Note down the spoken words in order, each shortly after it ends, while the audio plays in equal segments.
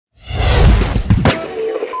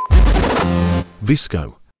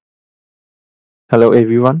VISKOU. Hello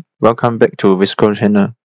everyone, welcome back to VISKOU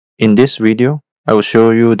channel. In this video, I will show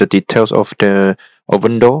you the details of the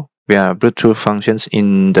open door via Bluetooth functions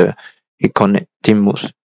in the Hik-Connect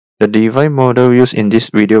TeamMove. The device model used in this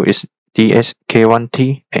video is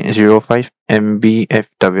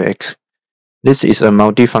DS-K1T805MBFWX. This is a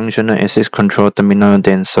multifunctional access control terminal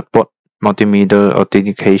that supports multimedia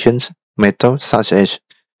authentications methods such as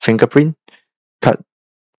fingerprint, card,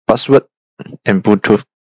 password, and Bluetooth.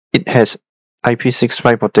 It has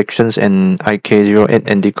IP65 protections and IK08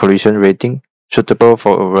 anti-collision rating, suitable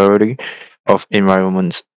for a variety of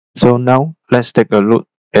environments. So now, let's take a look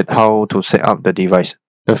at how to set up the device.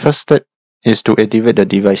 The first step is to activate the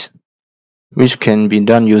device, which can be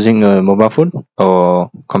done using a mobile phone or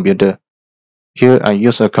computer. Here I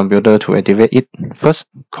use a computer to activate it. First,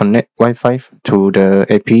 connect Wi-Fi to the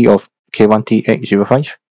IP of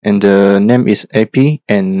K1T805, and the name is IP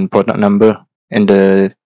and product number, and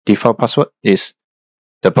the default password is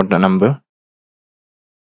the product number.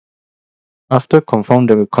 After confirm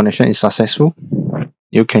the connection is successful,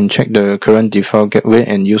 you can check the current default gateway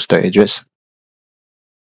and use the address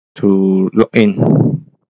to log in.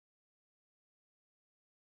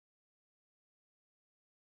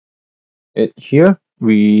 Here,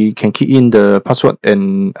 we can key in the password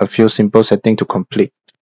and a few simple settings to complete.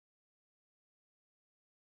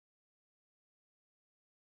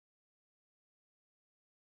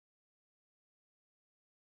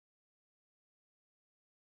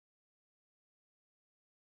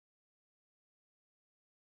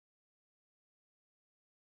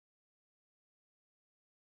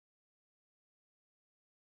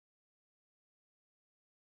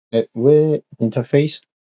 At web interface,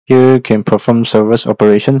 here can perform service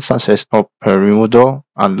operations such as open remote door,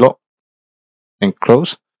 unlock, and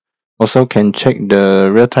close. Also can check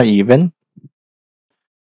the real-time event,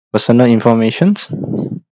 personal information,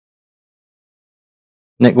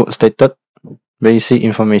 network status, basic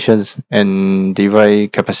information, and device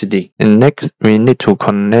capacity. And next, we need to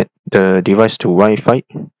connect the device to Wi-Fi.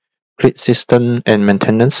 Click System and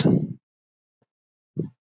Maintenance,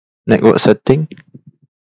 Network Setting,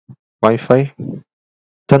 Wi-Fi.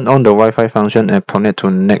 Turn on the Wi-Fi function and connect to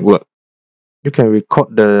network. You can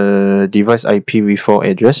record the device IPv4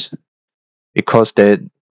 address, because that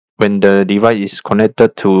when the device is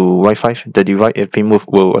connected to Wi-Fi, the device TeamMove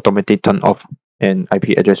will automatically turn off and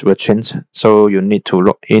IP address will change. So you need to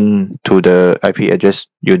log in to the IP address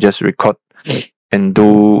you just record and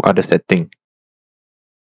do other setting.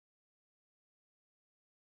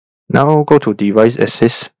 Now go to device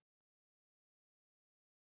access.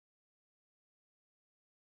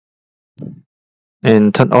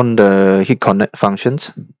 And turn on the Hik-Connect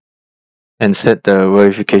functions and set the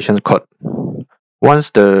verification code.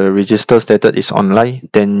 Once the register status is online,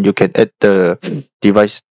 then you can add the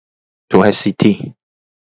device to HCT.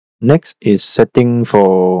 Next is setting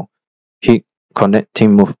for Hik-Connect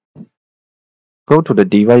TeamMove. Go to the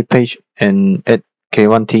device page and add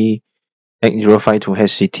K1T805 to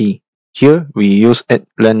HCT. Here we use add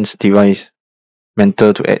lens device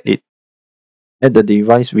method to add it. Add the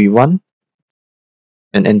device we want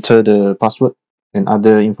and enter the password and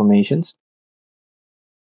other informations.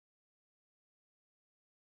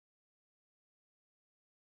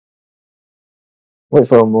 Wait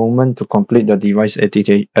for a moment to complete the device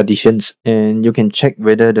additions, and you can check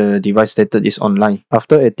whether the device status is online.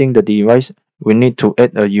 After adding the device, we need to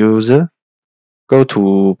add a user. Go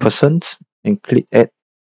to Persons and click Add.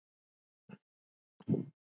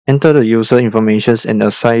 Enter the user information and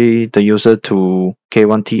assign the user to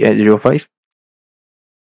K1T805.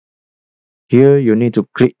 Here you need to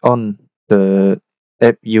click on the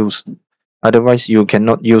app use, otherwise you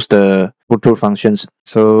cannot use the Bluetooth functions.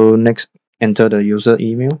 So next, enter the user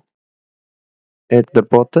email. At the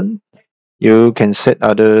bottom, you can set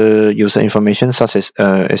other user information such as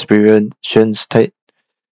experience, state,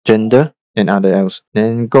 gender, and other else.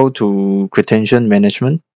 Then go to credential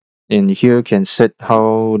management, and here you can set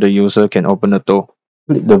how the user can open the door.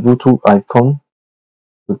 Click the Bluetooth icon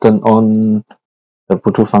to turn on the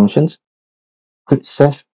Bluetooth functions. Click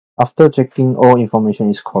Save. After checking all information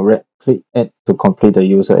is correct, click Add to complete the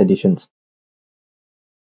user additions.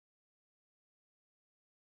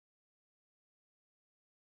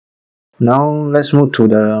 Now let's move to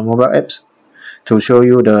the mobile apps to show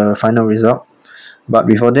you the final result. But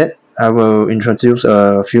before that, I will introduce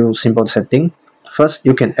a few simple settings. First,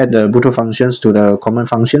 you can add the Bluetooth functions to the common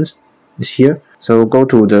functions. It's here. So go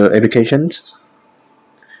to the applications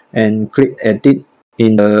and click Edit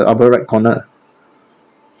in the upper right corner.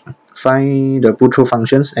 Find the Bluetooth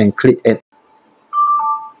functions and click Add.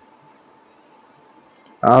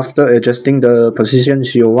 After adjusting the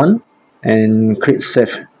positions you want, and click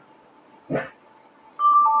save.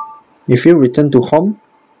 If you return to home,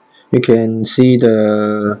 you can see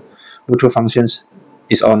the Bluetooth functions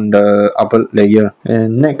is on the upper layer.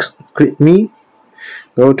 And next, click me,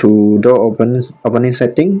 go to door opening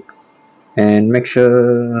setting, and make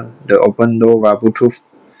sure the open door via Bluetooth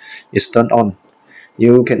is turned on.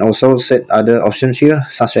 You can also set other options here,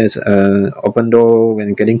 such as open door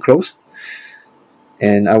when getting close,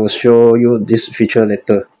 and I will show you this feature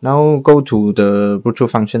later. Now go to the Bluetooth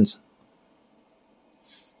functions.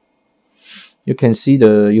 You can see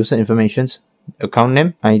the user informations, account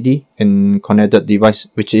name, ID, and connected device,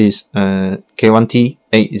 which is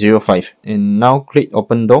K1T805. And now click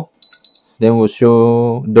open door. Then will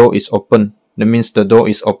show door is open. That means the door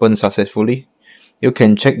is open successfully. You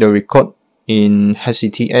can check the record in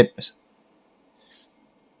HCT apps.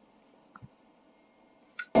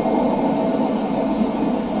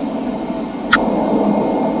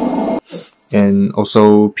 And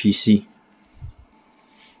also PC.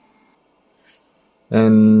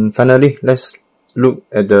 And finally, let's look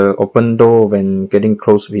at the open door when getting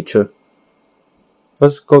close feature.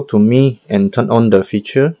 First, go to me and turn on the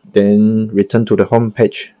feature, then return to the home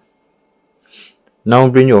page. Now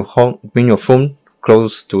bring your phone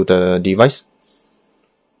close to the device,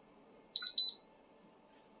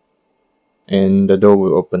 and the door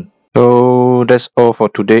will open. So that's all for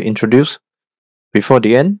today introduce. Before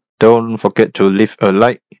the end, don't forget to leave a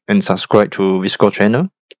like and subscribe to VISKOU channel.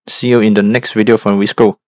 See you in the next video from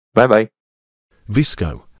VISKOU. Bye bye.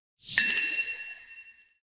 VISKOU.